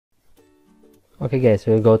Okay guys,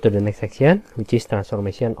 we'll go to the next section, which is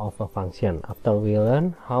transformation of a function. After we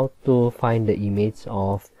learn how to find the image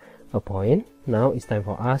of a point, now it's time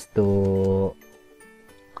for us to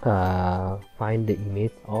find the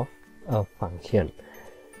image of a function.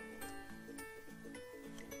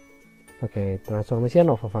 Okay, transformation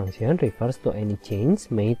of a function refers to any change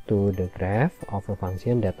made to the graph of a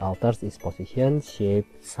function that alters its position, shape,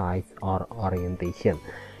 size, or orientation.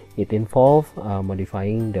 It involves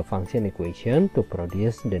modifying the function equation to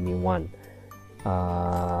produce the new one,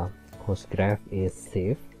 whose graph is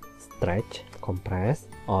shift, stretched, compressed,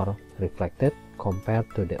 or reflected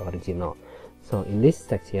compared to the original. So in this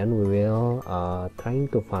section, we will trying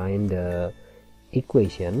to find the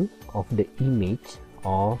equation of the image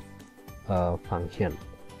of a function,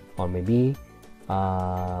 or maybe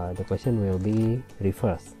the question will be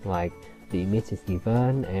reversed, like the image is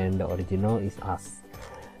given and the original is asked.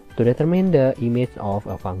 To determine the image of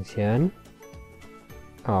a function,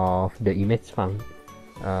 the image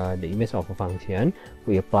of a function,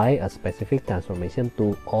 we apply a specific transformation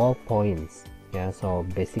to all points. Yeah, so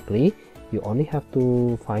basically you only have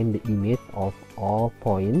to find the image of all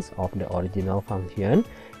points of the original function,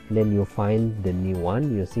 and then you find the new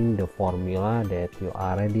one using the formula that you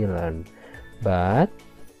already learned. But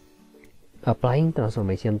applying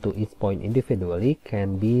transformation to each point individually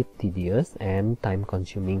can be tedious and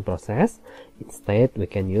time-consuming process. Instead, we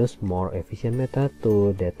can use more efficient method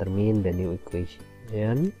to determine the new equation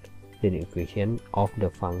of the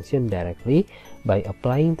function directly by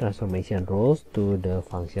applying transformation rules to the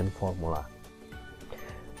function formula.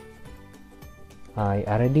 I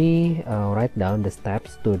already write down the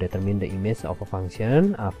steps to determine the image of a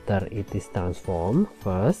function after it is transformed.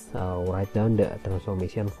 First, write down the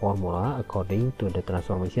transformation formula according to the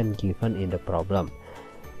transformation given in the problem.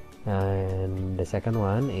 And the second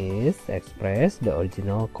one is express the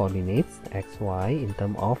original coordinates xy in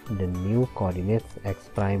terms of the new coordinates x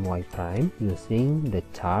prime y prime using the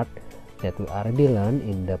chart that we already learned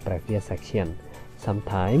in the previous section.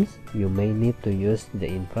 Sometimes you may need to use the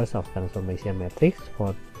inverse of transformation matrix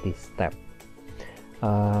for this step.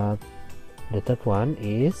 The third one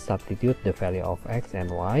is substitute the value of x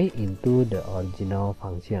and y into the original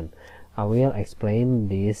function. I will explain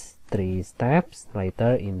these three steps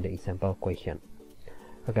later in the example question.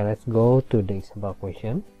 Okay, let's go to the example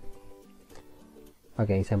question.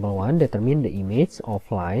 Okay, example 1, determine the image of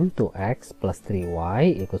line 2x plus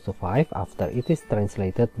 3y equals to 5 after it is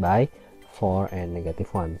translated by 4 and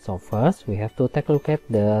 -1. So first we have to take a look at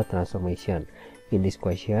the transformation. In this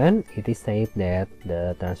question it is said that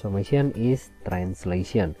the transformation is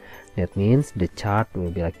translation. That means the chart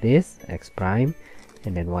will be like this: x prime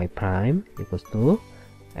and then y prime equals to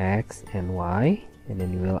x and y, and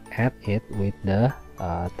then you will add it with the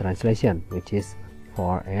translation, which is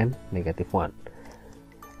 4 and -1.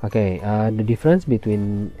 Okay, the difference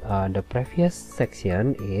between the previous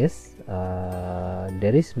section is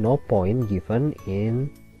there is no point given in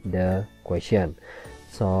the question,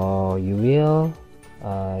 so you will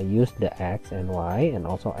use the x and y and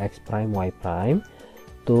also x prime y prime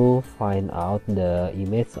to find out the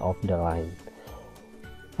image of the line.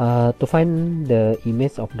 To find the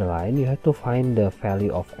image of the line, you have to find the value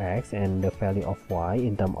of x and the value of y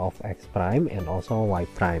in terms of x prime and also y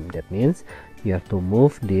prime. That means you have to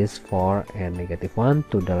move this 4 and -1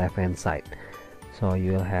 to the left hand side. So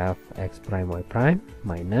you will have x prime y prime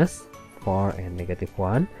minus 4 and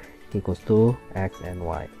 -1 equals to x and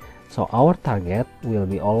y. So our target will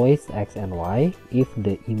be always x and y if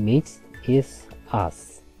the image is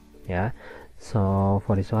us. Yeah, so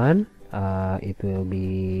for this one it will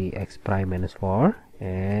be x prime minus 4,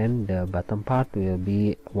 and the bottom part will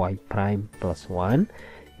be y prime plus 1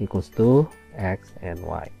 equals to x and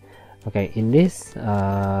y. Okay, in this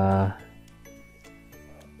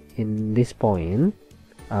point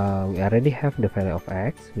we already have the value of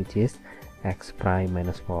x, which is x prime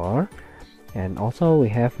minus 4, and also we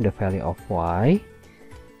have the value of y,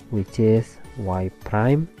 which is y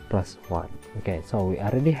prime plus 1. Okay, so we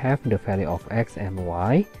already have the value of x and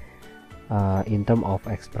y in terms of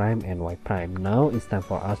x prime and y prime. Now it's time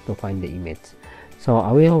for us to find the image. So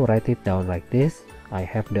I will write it down like this. I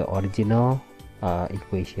have the original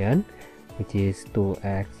equation, which is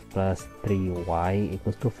 2x plus 3y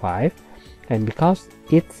equals to 5, and because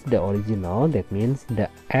it's the original, that means the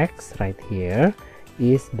x right here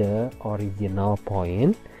is the original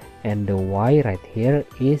point and the y right here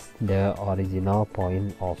is the original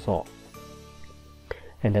point also.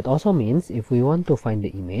 And that also means if we want to find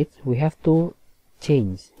the image, we have to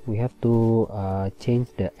change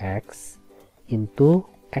the x into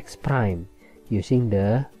x prime using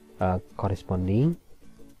the corresponding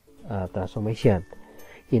transformation.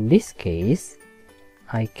 In this case,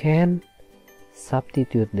 I can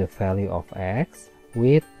substitute the value of x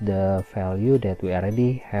with the value that we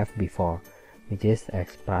already have before, which is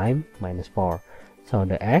x prime minus 4. So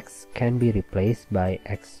the x can be replaced by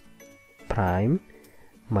x prime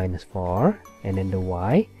minus 4, and then the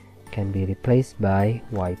y can be replaced by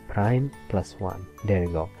y prime plus 1. There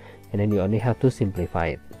you go. And then you only have to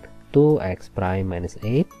simplify it. 2x prime minus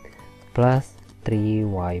 8 plus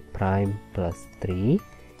 3y prime plus 3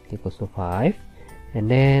 equals to 5. And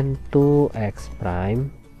then 2x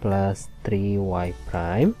prime plus 3y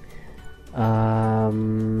prime.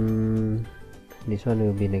 This one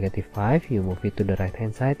will be negative 5. You move it to the right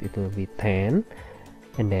hand side, it will be 10.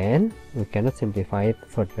 And then we cannot simplify it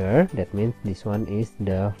further. That means this one is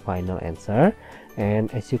the final answer.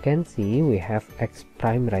 And as you can see, we have x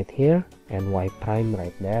prime right here and y prime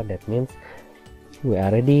right there. That means we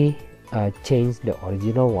already changed the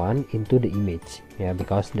original one into the image, yeah,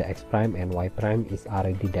 because the x prime and y prime is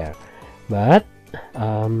already there. But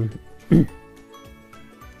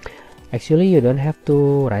actually you don't have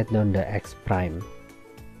to write down the x prime.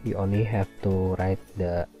 You only have to write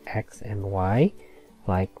the x and y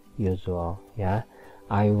like usual. Yeah,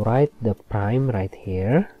 I write the prime right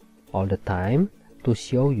here all the time to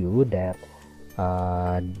show you that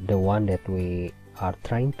the one that we are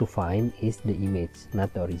trying to find is the image,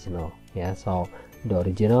 not the original. Yeah, so the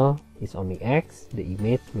original is only x, the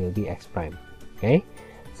image will be x prime. Okay,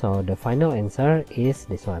 so the final answer is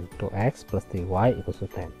this one, 2x plus 3y equals to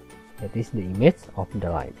 10. That is the image of the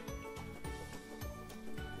line.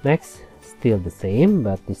 Next, still the same,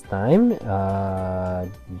 but this time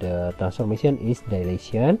the transformation is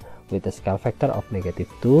dilation with a scale factor of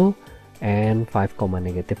 -2 and 5,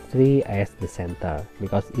 -3 as the center.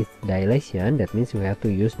 Because it's dilation, that means we have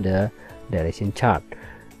to use the dilation chart,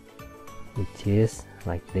 which is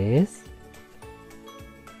like this.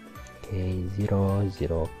 K 0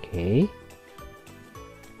 0 K,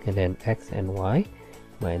 and then x and y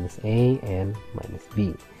minus a and minus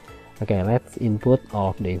b. Okay, let's input all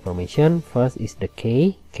of the information. First is the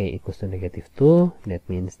k equals to -2. That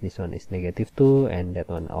means this one is -2 and that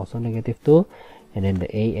one also -2. And then the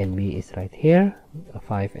a and b is right here,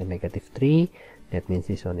 5 and -3. That means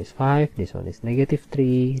this one is 5, this one is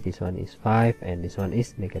 -3, this one is 5, and this one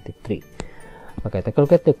is -3. Okay, take a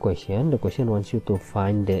look at the question. The question wants you to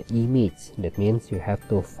find the image. That means you have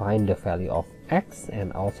to find the value of x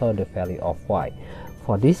and also the value of y.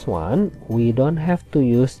 For this one, we don't have to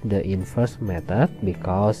use the inverse method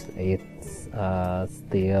because it's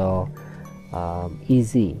still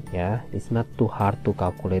easy. Yeah, it's not too hard to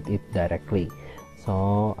calculate it directly.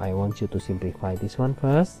 So I want you to simplify this one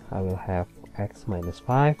first. I will have x minus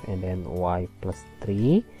 5 and then y plus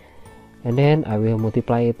 3, and then I will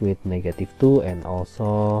multiply it with -2 and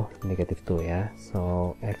also -2. Yeah,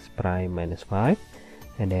 so x prime minus 5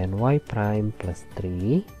 and then y prime plus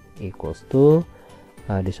 3 equals to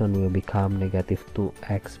this one will become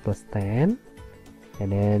 -2x plus 10,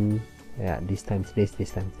 and then yeah, this times this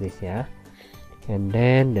times this, yeah, and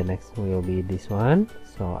then the next will be this one.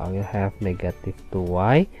 So I will have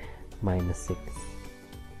 -2y minus 6.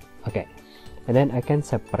 Okay, and then I can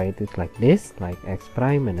separate it like this, like x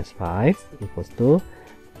prime minus 5 equals to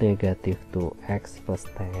 -2x plus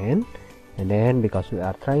 10. And then because we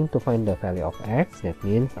are trying to find the value of x, that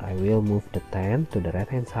means I will move the 10 to the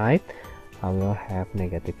right hand side. I will have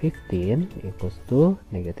 -15 equals to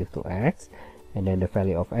 -2x, and then the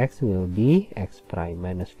value of x will be x prime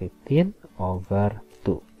minus 15 over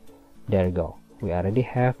 2. There you go. We already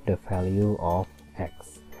have the value of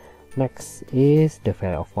x. Next is the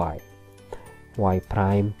value of y. Y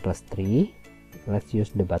prime plus 3. Let's use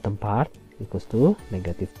the bottom part, equals to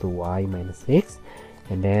 -2y minus 6.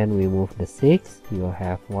 And then we move the 6. You will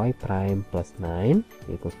have y prime plus 9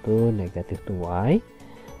 equals to -2y.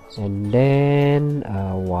 And then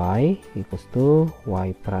y equals to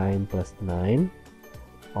y prime plus 9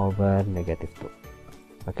 over -2.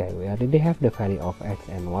 Okay, we already have the value of x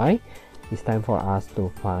and y. It's time for us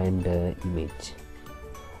to find the image.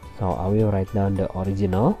 So I will write down the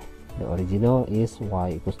original. The original is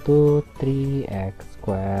y equals to 3x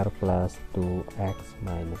squared plus 2x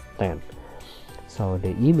minus 10. So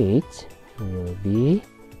the image will be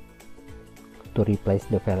to replace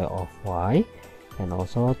the value of y and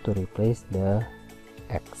also to replace the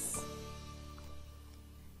x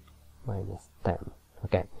minus 10.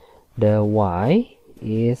 Okay, the y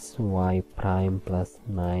is y prime plus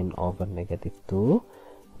 9 over -2.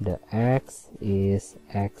 The x is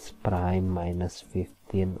x prime minus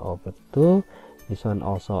 15 over 2. This one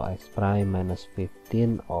also x prime minus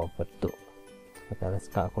 15 over 2. Okay, let's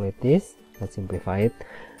calculate this. Let's simplify it.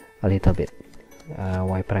 a little bit.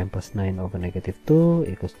 Y prime plus 9 over negative 2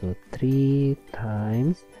 equals to 3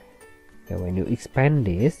 times. Okay, when you expand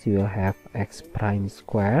this, you will have x prime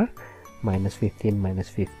square minus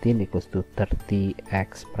 15 equals to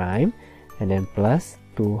 30x prime, and then plus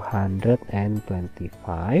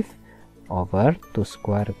 225 over 2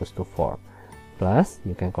 square equals to 4. Plus,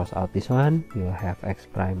 you can cross out this one, you will have x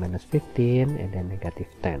prime minus 15 and then negative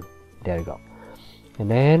 10. There you go. And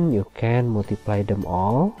then you can multiply them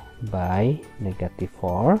all by negative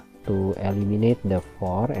 4 to eliminate the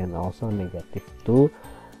 4 and also negative 2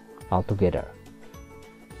 altogether.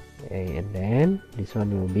 Okay, and then this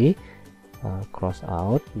one will be cross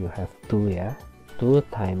out. You have 2, yeah, 2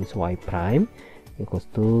 times y prime equals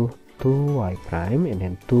to 2y prime, and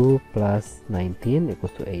then 2 plus 19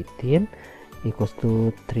 equals to 18 equals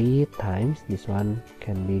to 3 times this one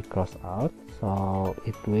can be crossed out, so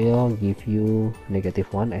it will give you negative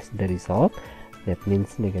 1 as the result. That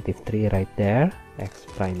means negative 3 right there, x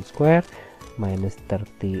prime square minus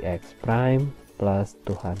 30x prime plus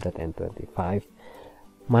 225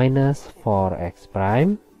 minus 4x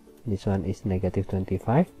prime. This one is negative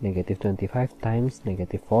 25. Negative 25 times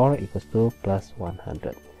negative 4 equals to plus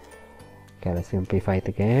 100. Okay, let's simplify it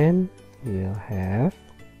again. We'll have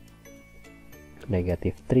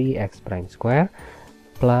negative 3x prime square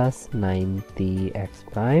plus 90x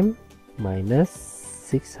prime minus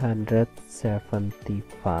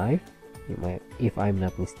 675, if I'm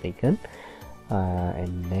not mistaken,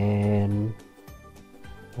 and then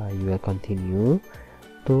you will continue.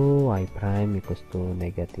 2y prime equals to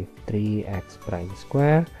negative 3x prime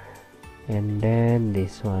square, and then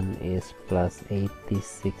this one is plus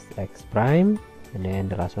 86x prime, and then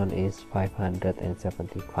the last one is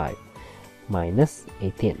 575 minus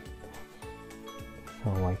 18.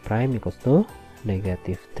 So y prime equals to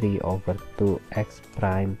negative 3 over 2x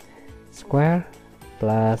prime square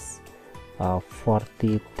plus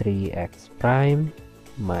 43x prime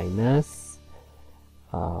minus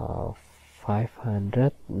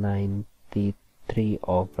 593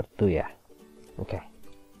 over 2, yeah. Okay,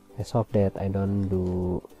 let's hope that I don't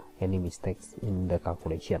do any mistakes in the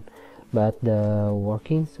calculation, but the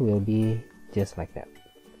workings will be just like that.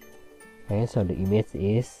 Okay, so the image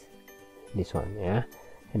is this one, yeah,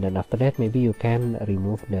 and then after that maybe you can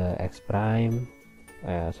remove the x prime,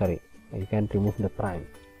 you can remove the prime.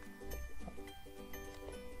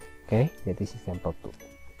 Okay, that is example 2.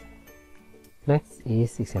 Next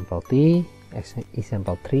is example 3.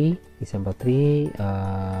 Example 3.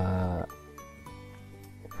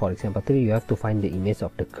 For example 3, you have to find the image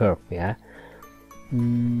of the curve, yeah.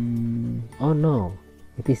 Oh no,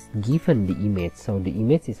 it is given the image, so the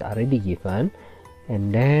image is already given,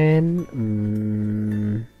 and then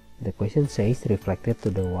the question says reflected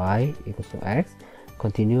to the y equals to x,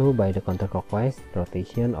 continue by the counterclockwise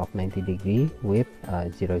rotation of 90 degree with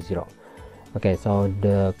 0 0. Okay, so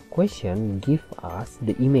the question gives us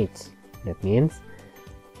the image. That means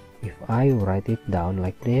if I write it down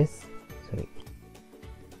like this,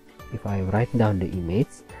 if I write down the image,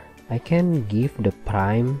 I can give the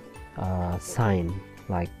prime sign,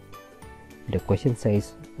 like the question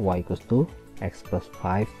says y equals to x plus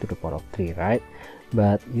 5 to the power of 3, right?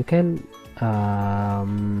 But you can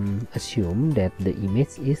assume that the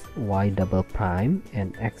image is y double prime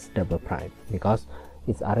and x double prime, because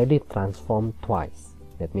it's already transformed twice.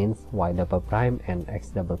 That means y double prime and x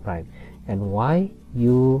double prime. And why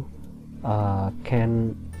you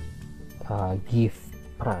can give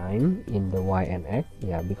prime in the y and x?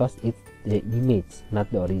 Yeah, because it's the image, not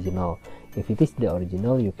the original. If it is the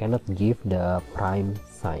original, you cannot give the prime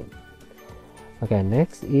sign. Okay,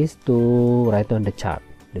 next is to write down the chart.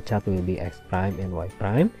 The chart will be x prime and y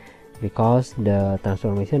prime. Because the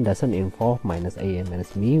transformation doesn't involve minus a and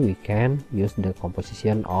minus b, we can use the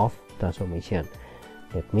composition of transformation.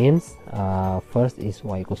 That means first is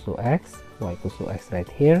y equals to x right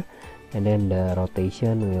here, and then the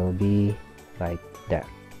rotation will be right there.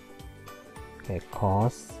 Okay,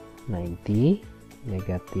 cos 90,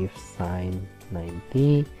 negative sine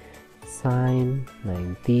 90, sine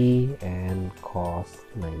 90, and cos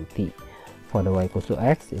 90. For the y equals to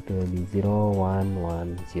x, it will be 0 1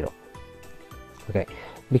 1 0. Okay,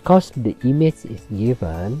 because the image is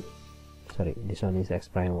given, this one is x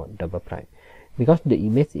prime double prime. Because the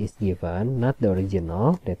image is given, not the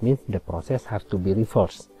original, that means the process has to be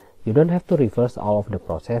reversed. You don't have to reverse all of the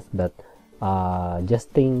process, but just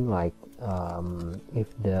think like if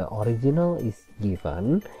the original is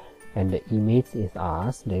given and the image is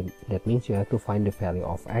asked, that means you have to find the value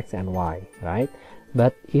of x and y, right?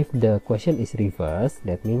 But if the question is reversed,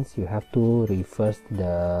 that means you have to reverse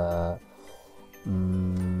the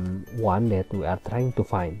one that we are trying to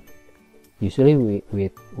find. Usually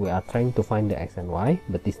we are trying to find the x and y,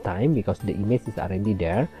 but this time because the image is already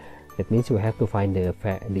there, that means we have to find the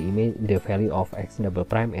value of x double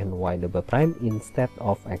prime and y double prime instead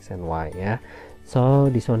of x and y. Yeah, so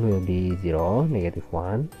this one will be 0, negative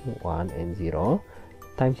 1, 1 and 0,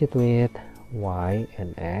 times it with y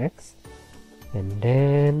and x, and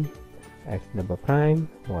then x double prime,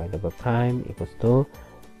 y double prime equals to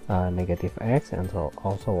negative x and so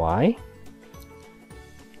also y.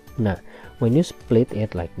 Now when you split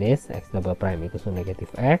it like this, x double prime equals to negative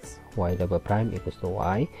x, y double prime equals to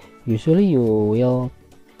y, usually you will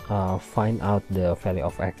find out the value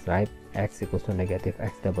of x, right? X equals to negative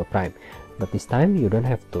x double prime, but this time you don't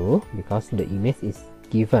have to because the image is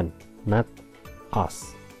given, not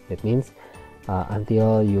us. That means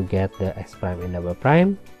until you get the x prime and double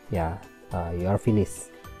prime, yeah, you are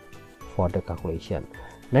finished for the calculation.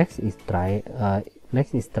 Next is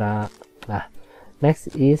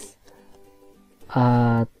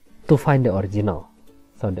to find the original.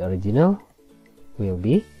 So the original will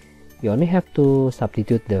be, you only have to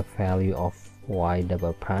substitute the value of y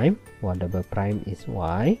double prime. Y double prime is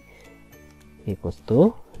y, equals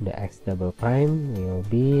to the x double prime will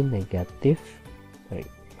be negative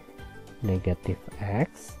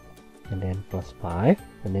x, and then plus 5,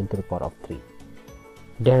 and then to the power of 3.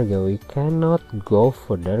 There we go. We cannot go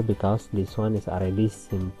further because this one is already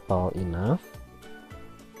simple enough.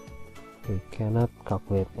 We cannot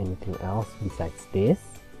calculate anything else besides this.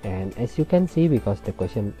 And as you can see, because the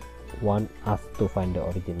question wants us to find the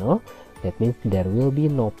original, that means there will be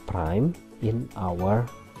no prime in our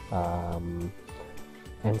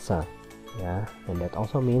answer. Yeah, and that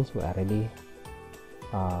also means we already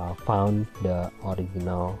found the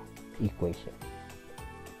original equation.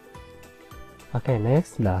 Okay,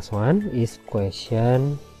 next, last one is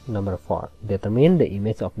question number 4. Determine the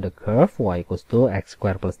image of the curve y equals to x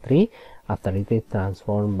squared plus 3 after it is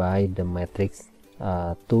transformed by the matrix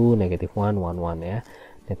 2, negative 1, 1, 1. Yeah,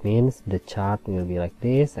 that means the chart will be like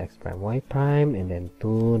this: x prime, y prime, and then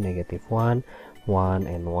 2, negative 1, 1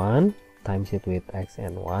 and 1, times it with x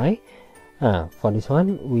and y. For this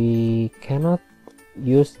one we cannot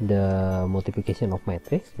use the multiplication of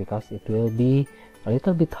matrix because it will be a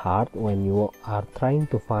little bit hard when you are trying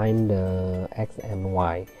to find the x and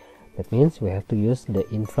y. That means we have to use the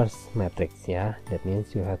inverse matrix. Yeah, that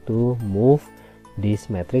means you have to move this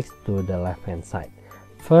matrix to the left hand side.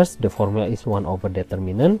 First, the formula is 1 over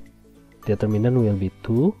determinant. Determinant will be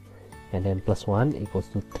 2, and then plus 1 equals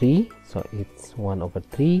to 3, so it's 1 over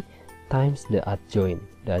 3 times the adjoint.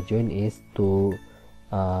 The adjoint is to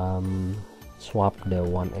swap the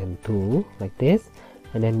 1 and 2 like this,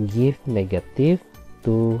 and then give negative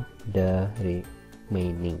to the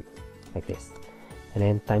remaining like this, and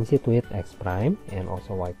then times it with x prime and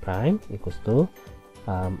also y prime equals to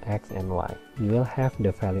x and y. You will have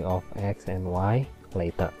the value of x and y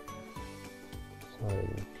later.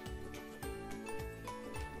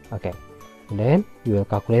 Okay, and then you will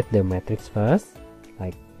calculate the matrix first,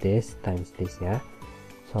 like this times this. Yeah,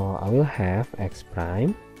 so I will have x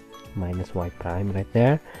prime minus y prime right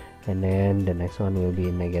there, and then the next one will be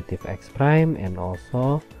negative x prime and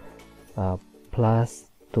also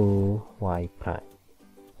plus 2y prime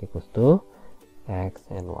equals to x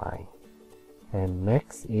and y. And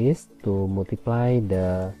next is to multiply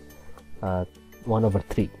the 1 over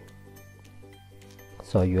 3.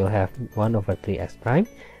 So you will have 1 over 3 x prime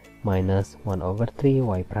minus 1 over 3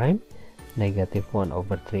 y prime, negative 1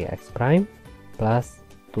 over 3 x prime plus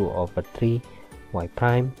 2 over 3 y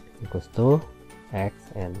prime equals to x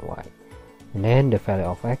and y. And then the value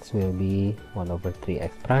of x will be 1 over 3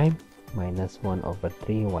 x prime minus 1 over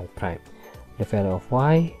 3 y prime. The value of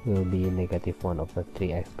y will be negative 1 over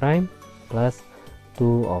 3 x prime plus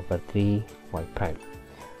 2 over 3 y prime.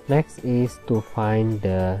 Next is to find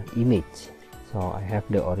the image. So I have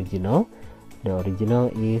the original. The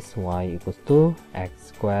original is y equals to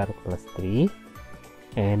x squared plus 3,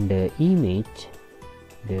 and the image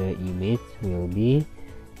will be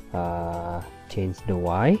change the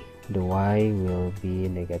y. The y will be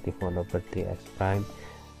negative 1 over 3 x prime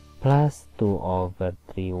plus 2 over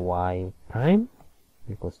 3 y prime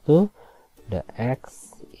equals to the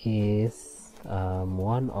x is 1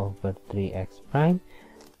 over 3 x prime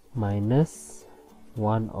minus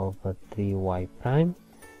 1 over 3 y prime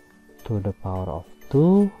to the power of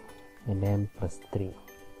 2 and then plus 3.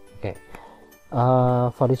 Okay,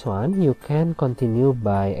 for this one you can continue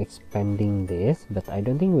by expanding this, but I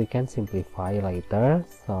don't think we can simplify later,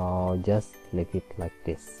 so just leave it like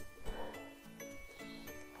this.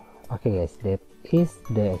 Okay guys, that is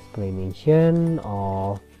the explanation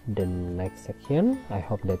of the next section. I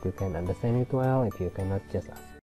hope that you can understand it well. If you cannot, just ask.